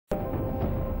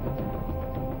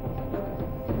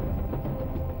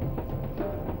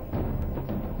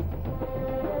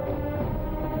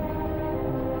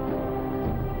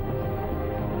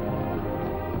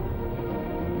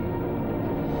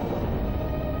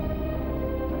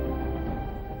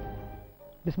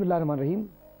Bismillahirrahmanirrahim.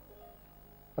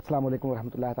 Assalamu alaikum wa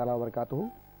rahmatullahi ta'ala wa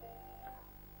barakatuhu.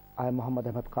 I am Muhammad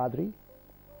Ahmed Qadri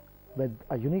with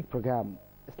a unique program,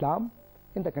 Islam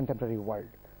in the Contemporary World.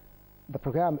 The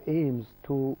program aims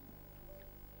to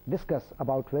discuss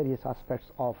about various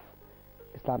aspects of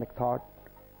Islamic thought,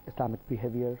 Islamic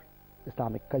behavior,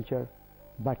 Islamic culture,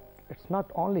 but it's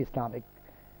not only Islamic.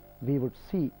 We would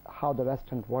see how the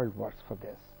Western world works for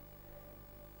this.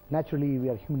 Naturally, we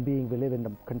are human beings, we live in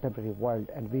the contemporary world,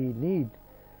 and we need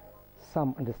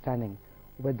some understanding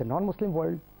with the non-Muslim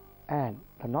world, and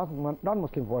the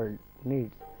non-Muslim world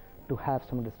needs to have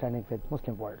some understanding with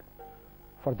Muslim world.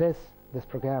 For this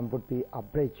program would be a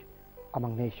bridge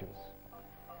among nations.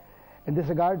 In this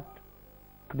regard,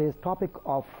 today's topic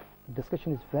of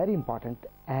discussion is very important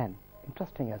and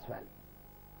interesting as well.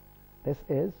 This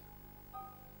is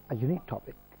a unique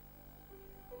topic,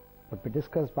 would be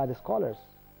discussed by the scholars,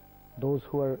 those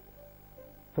who are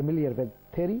familiar with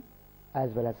theory as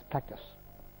well as practice.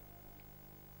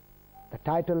 The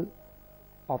title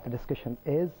of the discussion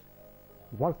is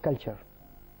Work Culture.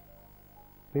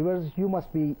 Viewers, you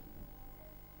must be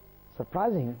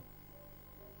surprising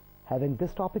having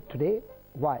this topic today.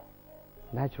 Why?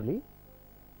 Naturally,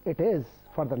 it is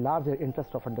for the larger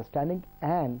interest of understanding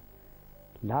and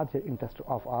larger interest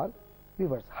of our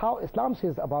viewers. How Islam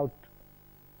says about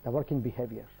the working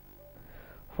behavior.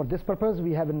 For this purpose,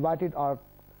 we have invited our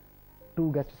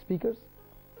two guest speakers.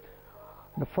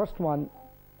 The first one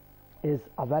is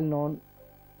a well-known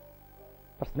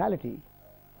personality,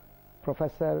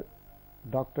 Professor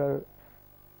Dr.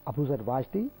 Abu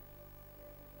Wajdi.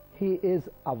 He is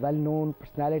a well-known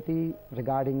personality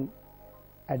regarding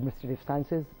administrative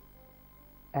sciences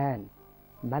and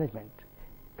management.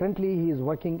 Currently, he is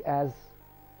working as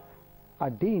a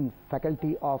Dean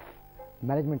Faculty of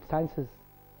Management Sciences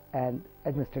and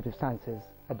Administrative Sciences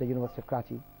at the University of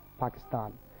Karachi,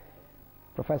 Pakistan.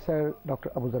 Professor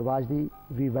Dr. Abu Wajdi,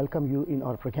 we welcome you in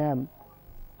our program.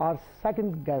 Our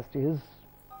second guest is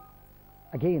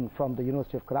again from the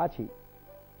University of Karachi,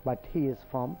 but he is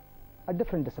from a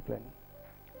different discipline.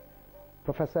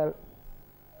 Professor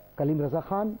Kaleem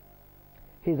Raza.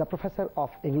 He is a professor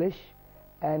of English,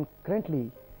 and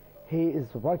currently he is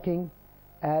working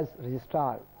as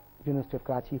Registrar, University of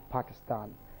Karachi,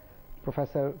 Pakistan.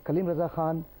 Professor Kaleem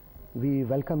Raza, we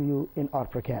welcome you in our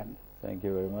program. Thank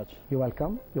you very much. You're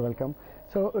welcome. You're welcome.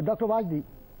 So, Dr. Wajdi,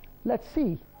 let's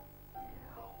see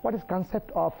what is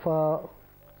concept of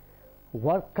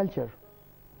work culture,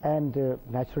 and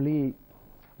naturally,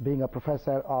 being a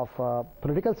professor of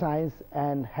political science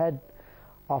and head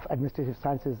of administrative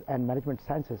sciences and management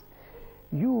sciences,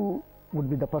 you would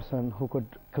be the person who could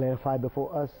clarify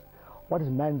before us what is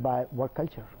meant by work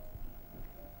culture.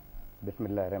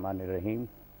 Bismillahirrahmanirrahim.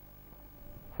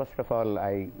 First of all,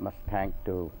 I must thank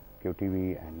to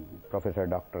QTV and Professor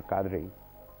Dr. Qadri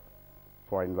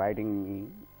for inviting me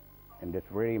in this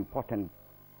very important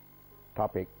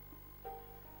topic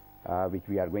which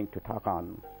we are going to talk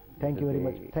on. Thank you very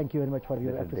much. Thank you very much for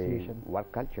your appreciation.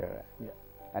 Work culture, yeah.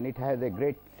 And it has a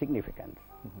great significance.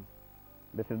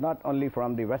 This is not only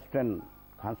from the Western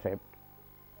concept,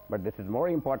 but this is more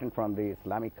important from the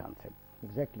Islamic concept.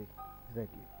 Exactly,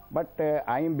 exactly. But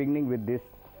I am beginning with this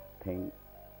thing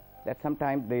that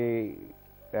sometimes the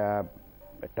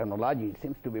terminology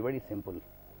seems to be very simple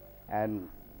and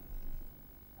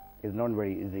is not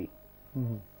very easy.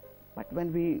 But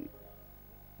when we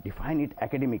define it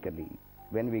academically,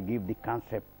 when we give the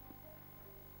concept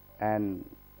and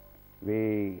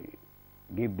we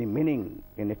give the meaning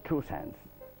in a true sense,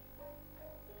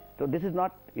 so this is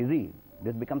not easy.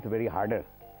 This becomes very harder,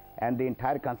 and the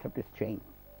entire concept is changed.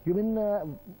 You mean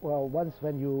once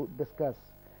when you discuss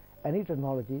any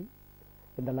terminology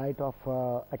in the light of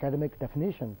academic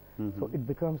definition, so it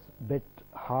becomes a bit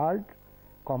hard,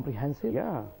 comprehensive,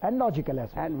 yeah, and logical as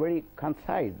well. And very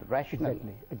concise, rational.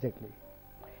 Exactly, exactly.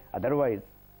 Otherwise,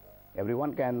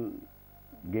 everyone can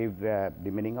give the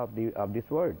meaning of this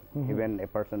word. Even a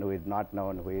person who is not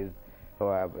known,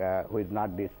 who is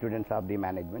not the students of the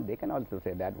management, they can also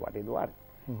say that what is work.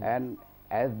 And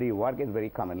as the work is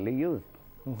very commonly used,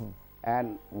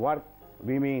 and work,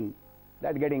 we mean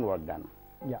that getting work done.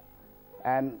 Yeah.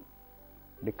 And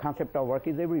the concept of work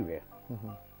is everywhere,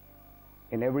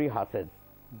 in every facet,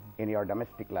 in your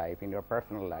domestic life, in your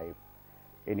personal life,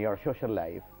 in your social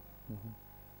life.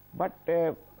 But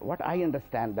what I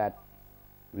understand that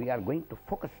we are going to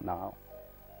focus now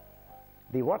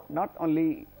the work not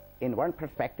only in one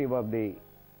perspective of the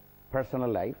personal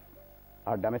life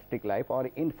or domestic life or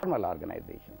informal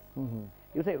organizations.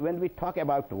 You say when we talk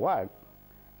about work,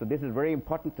 so this is very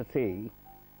important to say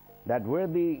that where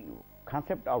the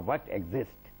concept of what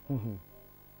exists,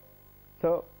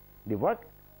 So the work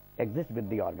exists with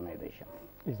the organizations.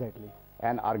 Exactly.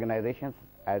 And organizations,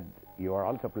 as you are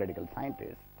also political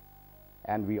scientists,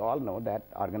 and we all know that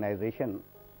organization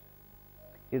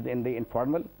is in the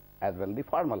informal as well the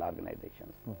formal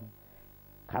organizations.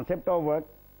 Concept of work,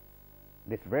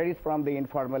 this varies from the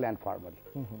informal and formal.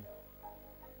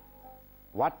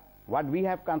 What we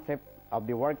have concept of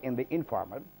the work in the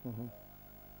informal,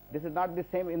 this is not the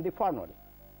same in the formal.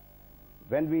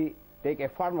 When we take a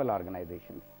formal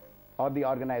organizations or the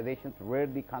organizations where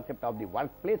the concept of the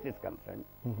workplace is concerned,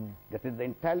 this is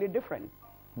entirely different.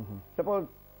 Suppose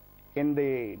in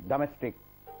the domestic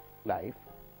life,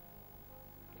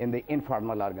 in the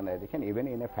informal organization, even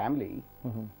in a family,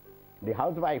 the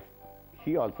housewife,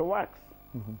 she also works.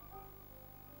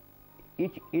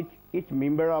 Each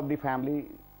member of the family,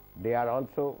 they are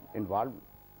also involved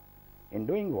in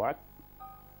doing work,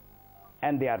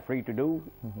 and they are free to do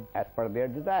as per their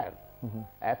desire,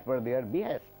 as per their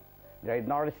behest. There is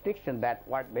no restriction that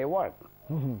what they work.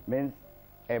 Means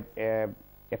a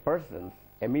person,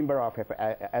 a member of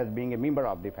as being a member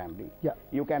of the family,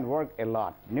 you can work a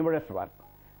lot, numerous work.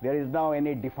 There is no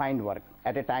any defined work.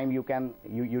 At a time you can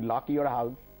you lock your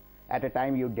house. At a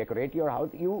time you decorate your house.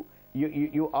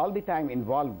 You all the time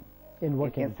involved in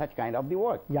working in such kind of the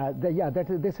work.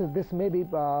 This may be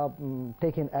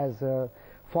taken as a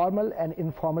formal and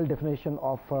informal definition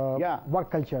of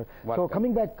work culture. So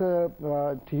coming back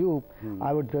to you,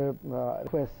 I would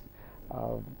request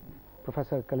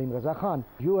Professor Kaleem Raza Khan.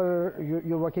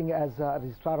 You're working as a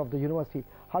registrar of the university.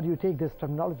 How do you take this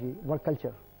terminology, work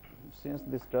culture? Since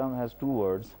this term has two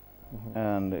words,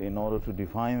 and in order to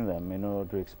define them, in order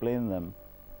to explain them,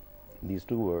 these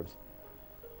two words,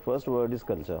 first word is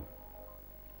culture.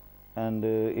 And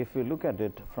if we look at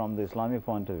it from the Islamic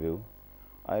point of view,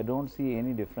 I don't see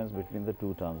any difference between the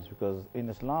two terms, because in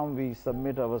Islam we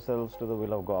submit ourselves to the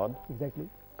will of God. Exactly.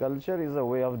 Culture is a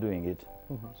way of doing it.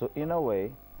 So in a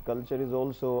way, culture is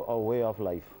also a way of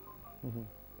life.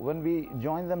 When we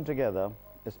join them together,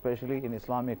 especially in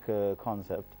Islamic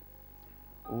concept,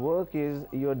 work is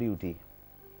your duty.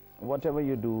 Whatever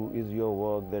you do is your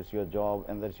work, that's your job,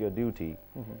 and that's your duty.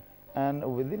 And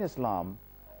within Islam,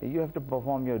 you have to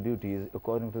perform your duties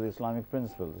according to the Islamic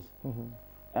principles.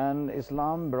 And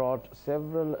Islam brought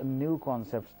several new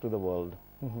concepts to the world.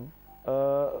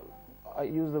 I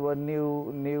use the word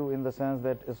new in the sense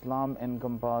that Islam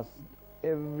encompasses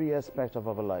every aspect of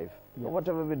our life.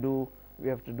 Whatever we do, we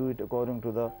have to do it according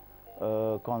to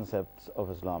the concepts of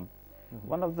Islam.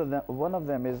 One of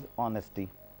them is honesty.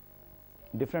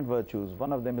 Different virtues.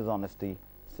 One of them is honesty,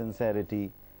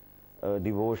 sincerity,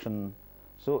 devotion.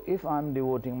 So if I'm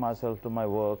devoting myself to my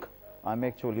work, I'm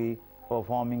actually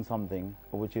performing something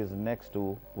which is next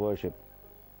to worship.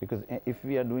 Because if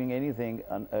we are doing anything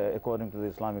according to the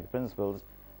Islamic principles,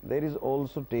 there is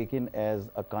also taken as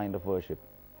a kind of worship.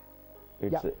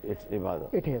 It's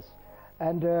ibadah. It is.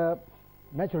 And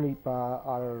naturally,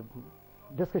 our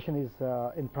discussion is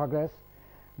in progress,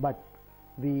 but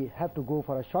we have to go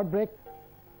for a short break.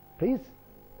 Please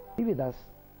be with us,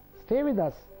 stay with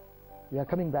us. We are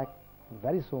coming back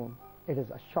very soon. It is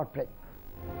a short break.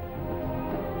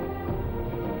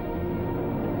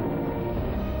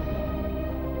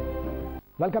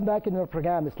 Welcome back in your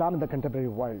program Islam in the Contemporary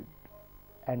World.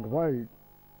 And world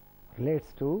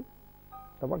relates to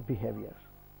the work behavior,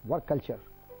 work culture.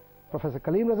 Professor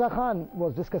Kaleem Raza Khan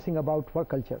was discussing about work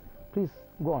culture. Please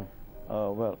go on.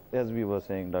 Well, as we were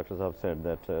saying, Dr. Saab said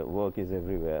that work is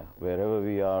everywhere. Wherever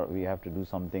we are, we have to do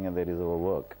something, and there is our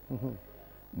work.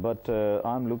 But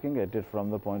I'm looking at it from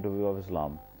the point of view of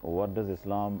Islam. What does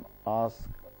Islam ask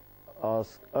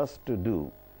us to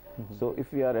do? So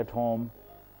if we are at home,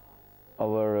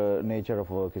 our nature of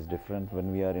work is different.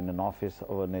 When we are in an office,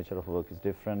 our nature of work is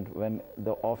different. When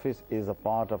the office is a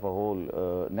part of a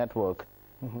whole network,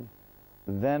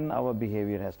 then our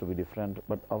behavior has to be different.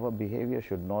 But our behavior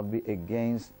should not be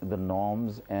against the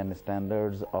norms and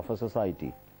standards of a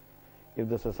society. If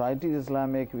the society is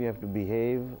Islamic, we have to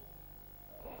behave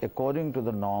according to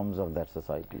the norms of that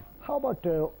society. How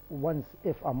about once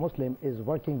if a Muslim is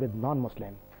working with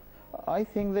non-Muslim? I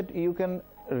think that you can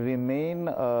remain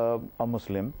a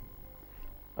Muslim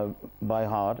by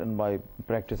heart and by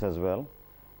practice as well.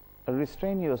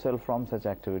 Restrain yourself from such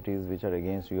activities which are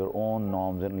against your own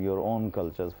norms and your own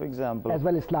cultures. For example, as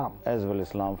well Islam. As well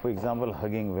Islam. For example,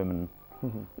 hugging women.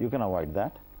 You can avoid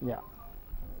that.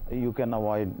 You can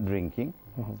avoid drinking.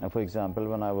 For example,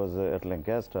 when I was at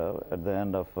Lancaster, at the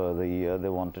end of the year, they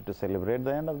wanted to celebrate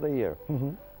the end of the year.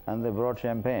 And they brought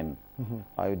champagne.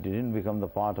 I didn't become the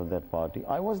part of that party.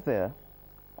 I was there.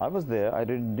 I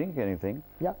didn't drink anything.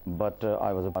 But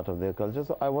I was a part of their culture.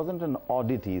 So I wasn't an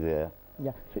oddity there.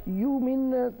 Yeah. So you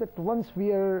mean that once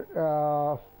we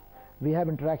are we have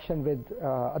interaction with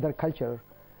other culture,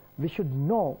 we should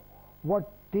know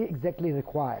what they exactly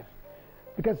require,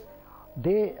 because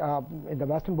they in the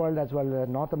Western world as well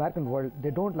North American world,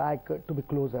 they don't like to be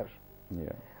closer.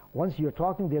 Yeah. Once you're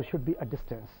talking, there should be a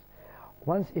distance.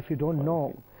 Once if you don't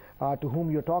know to whom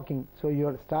you're talking, so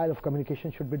your style of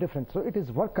communication should be different. So it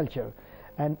is work culture,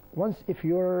 and once if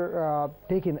you're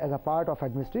taken as a part of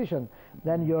administration,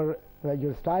 then your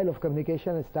style of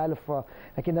communication is style of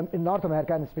like in North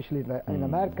America, and especially in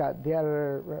America,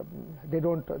 they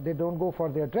don't go for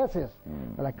their dresses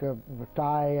like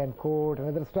tie and coat and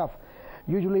other stuff.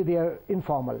 Usually they are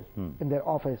informal in their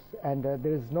office, and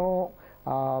there is no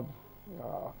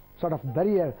sort of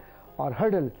barrier or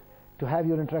hurdle to have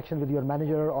your interaction with your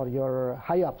manager or your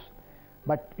high-ups.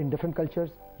 But in different cultures,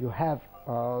 you have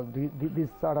these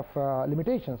sort of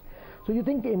limitations. So you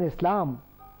think in Islam,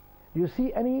 you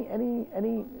see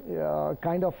any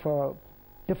kind of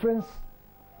difference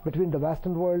between the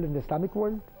Western world and the Islamic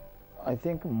world? I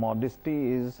think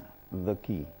modesty is the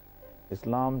key.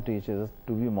 Islam teaches us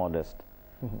to be modest.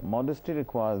 Modesty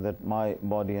requires that my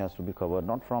body has to be covered,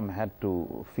 not from head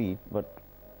to feet, but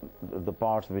the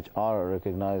parts which are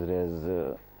recognized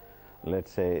as,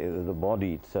 let's say, the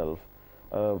body itself.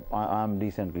 I'm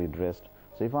decently dressed.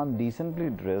 So if I'm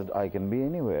decently dressed, I can be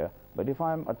anywhere. But if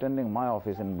I'm attending my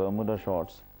office in Bermuda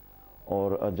shorts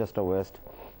or just a vest,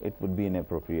 it would be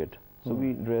inappropriate. So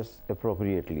we dress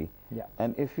appropriately. Yeah.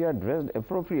 And if we are dressed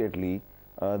appropriately,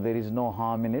 there is no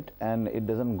harm in it, and it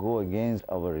doesn't go against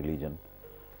our religion.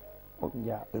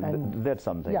 Yeah, and that's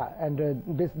something. Yeah, and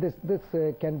this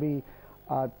can be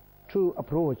a true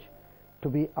approach to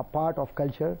be a part of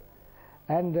culture.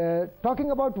 And talking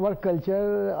about work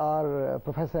culture, our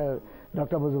Professor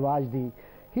Dr. Abu,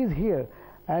 he's here,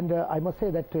 and I must say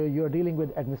that you are dealing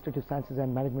with administrative sciences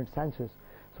and management sciences.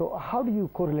 So how do you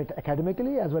correlate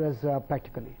academically as well as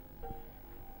practically?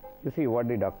 You see, what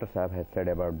the Dr. Sahab has said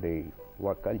about the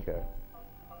work culture,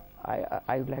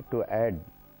 I would like to add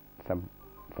some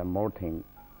more thing.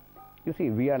 You see,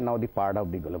 we are now the part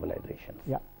of the globalization.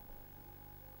 Yeah.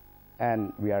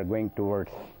 And we are going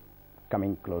towards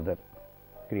coming closer,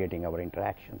 creating our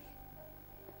interactions.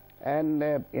 And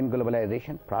in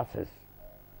globalization process,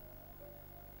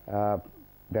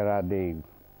 there are the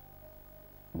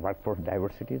workforce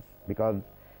diversities, because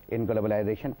in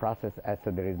globalization process, as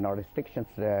there is no restrictions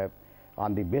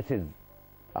on the basis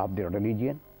of the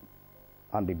religion,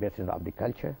 on the basis of the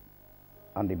culture,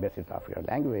 on the basis of your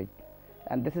language.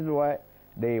 And this is why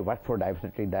the workforce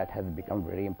diversity that has become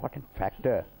very important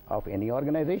factor of any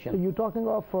organization. So you're talking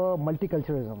of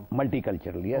multiculturalism?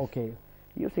 Multicultural, yes. Okay.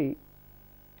 You see,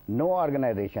 no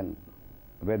organization,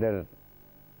 whether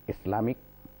Islamic,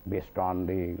 based on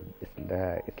the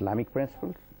Islamic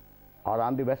principles, or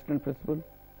on the Western principles,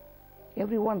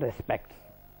 everyone respects.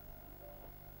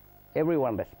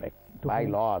 Everyone respects by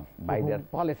laws, by their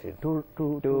policies,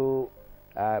 to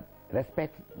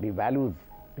respect the values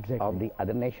of the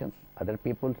other nations, other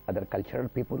peoples, other cultural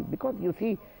people. Because you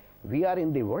see, we are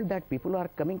in the world that people are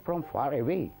coming from far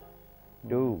away.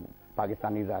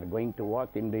 Pakistanis are going to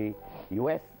work in the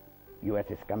US. US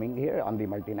is coming here on the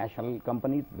multinational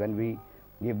companies. When we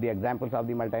give the examples of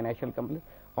the multinational companies,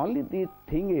 only the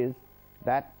thing is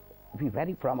that we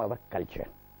vary from our culture.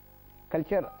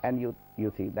 Culture, and you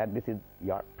see that this is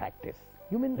your practice.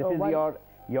 You mean this is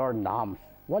your norms.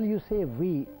 While you say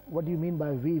we, what do you mean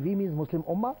by we? We means Muslim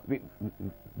Ummah?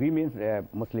 We means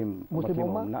Muslim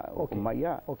Ummah? Okay. Ummah,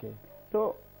 yeah. Okay.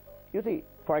 So, you see,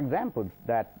 for example,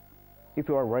 that if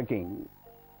you are working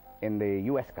in the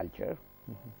US culture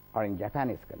or in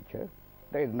Japanese culture,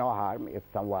 there is no harm if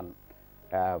someone,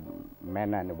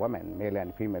 men and women, male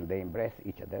and female, they embrace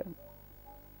each other,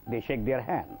 they shake their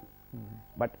hand.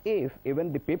 But if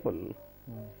even the people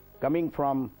coming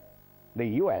from the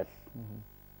US,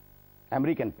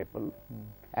 American people,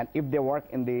 and if they work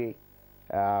in the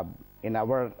in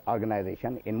our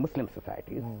organization in Muslim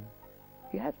societies,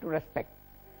 he has to respect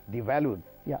the values.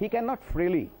 Yeah. He cannot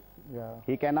freely. Yeah.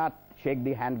 He cannot shake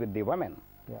the hand with the women.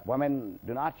 Yeah. Women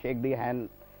do not shake the hand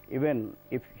even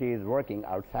if she is working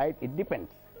outside. It depends.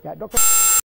 Yeah, Doctor.